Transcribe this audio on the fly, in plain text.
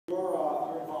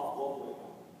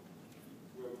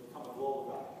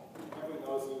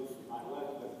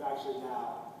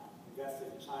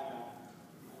China.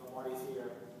 I know Marty's here.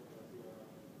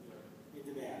 You're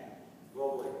in demand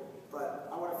globally. But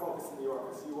I want to focus in New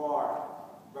York because you are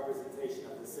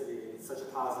representation of the city in such a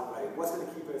positive way. What's going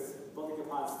to keep us, building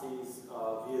upon Steve's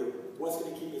view, what's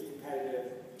going to keep us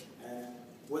competitive and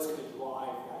what's going to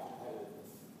drive that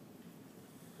competitiveness?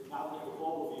 But now we have a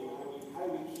global view. How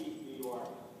do we keep New York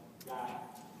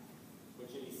that, what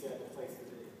Jimmy said, the place to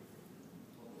be?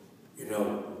 You know,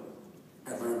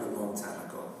 I learned a long time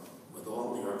ago, with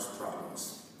all New York's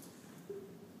problems,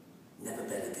 never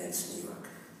bet against New York.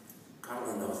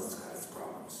 Carlin knows it's got its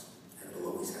problems, and it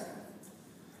will always have them.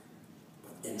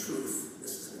 But in truth,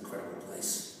 this is an incredible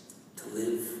place to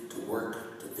live, to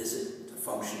work, to visit, to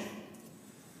function.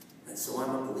 And so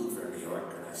I'm a believer in New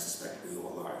York, and I suspect we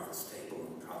all are at this table,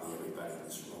 and probably everybody in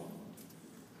this room.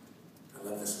 I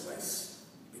love this place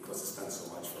because it's done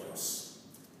so much for us.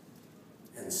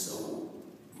 And so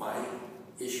my